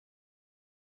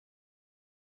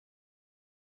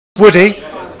Woody,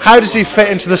 how does he fit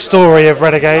into the story of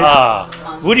Renegades?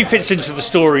 Woody fits into the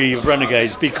story of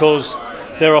Renegades because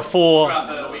there are 4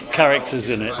 characters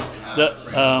in it that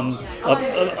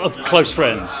are close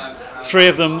friends. 3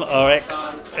 of them are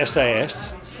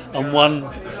ex-SAS and 1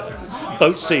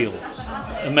 boat seal,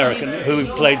 American, who is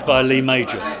played by Lee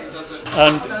Major.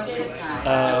 And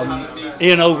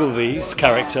Ian Ogilvy's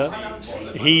character,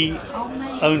 he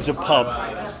owns a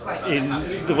pub in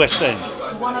the West End.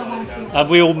 And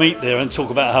we all meet there and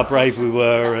talk about how brave we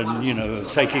were and, you know,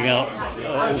 taking out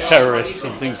terrorists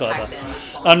and things like that.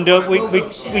 And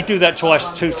we do that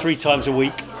twice, 2-3 times a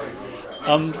week.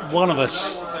 And one of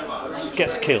us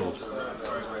gets killed.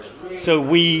 So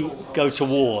we go to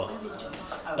war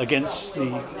against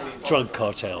the drug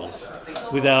cartels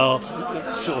with our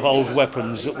sort of old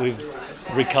weapons that we've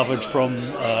recovered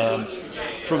from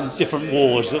different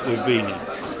wars that we've been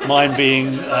in. Mine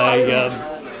being a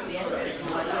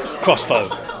crossbow.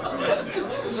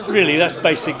 Really, that's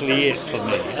basically it for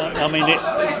me. I mean,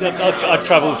 I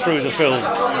travelled through the film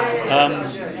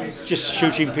just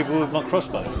shooting people with my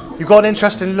crossbow. You've got an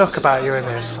interesting look about you in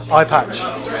this eye patch.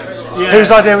 Yeah.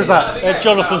 Whose idea was that?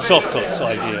 Jonathan Sothcott's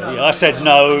idea. Yeah, I said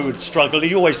no, would struggle.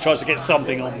 He always tries to get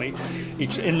something on me.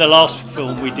 In the last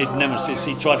film we did, Nemesis,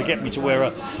 he tried to get me to wear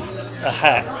a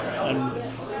hat, and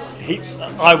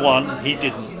I won, he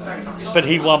didn't. But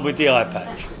he won with the eye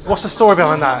patch. What's the story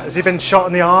behind that? Has he been shot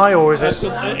in the eye, or is it?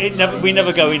 We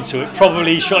never go into it.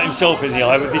 Probably he shot himself in the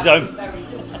eye with his own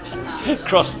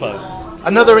crossbow.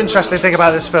 Another interesting thing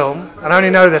about this film, and I only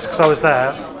know this because I was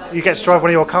there, you get to drive one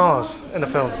of your cars in the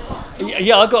film.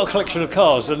 Yeah, I got a collection of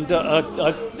cars, and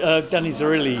Danny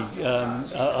Zerilli,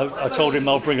 I told him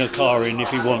I'll bring a car in if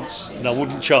he wants, and I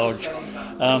wouldn't charge,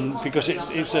 because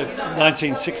it's a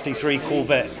 1963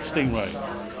 Corvette Stingray.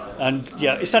 And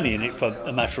yeah, it's only in it for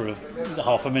a matter of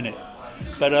half a minute.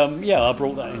 But yeah, I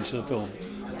brought that into the film.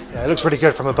 Yeah, it looks really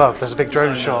good from above. There's a big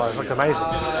drone shot. It's like amazing.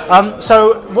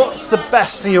 So what's the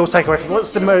best thing you'll take away from it?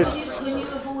 What's the most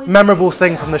memorable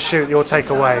thing from the shoot you'll take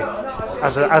away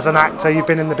as an actor? You've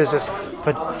been in the business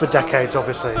for decades,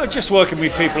 obviously. Just working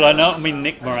with people I know. I mean,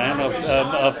 Nick Moran.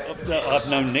 I've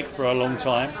known Nick for a long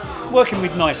time. Working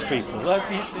with nice people.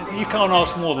 You can't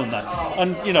ask more than that.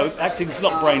 And you know, acting's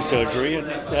not brain surgery,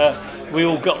 and we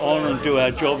all get on and do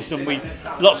our jobs. And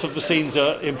lots of the scenes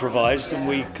are improvised, and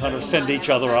we kind of send each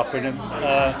other up in them.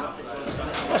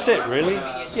 That's it, really.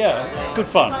 Yeah, good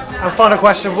fun. And final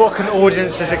question, what can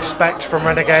audiences expect from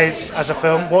Renegades as a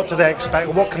film? What do they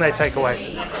expect? What can they take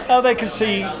away? They can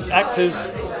see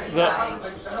actors that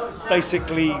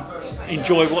basically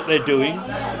enjoy what they're doing.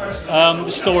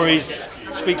 The story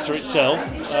speaks for itself.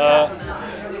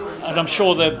 And I'm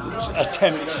sure they'll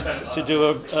attempt to do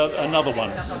another one,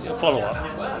 a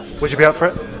follow-up. Would you be up for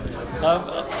it?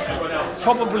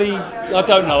 Probably, I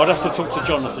don't know. I'd have to talk to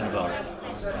Jonathan about it.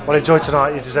 Well, enjoy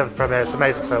tonight. You deserve the premiere. It's an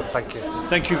amazing film. Thank you.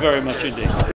 Thank you very much indeed.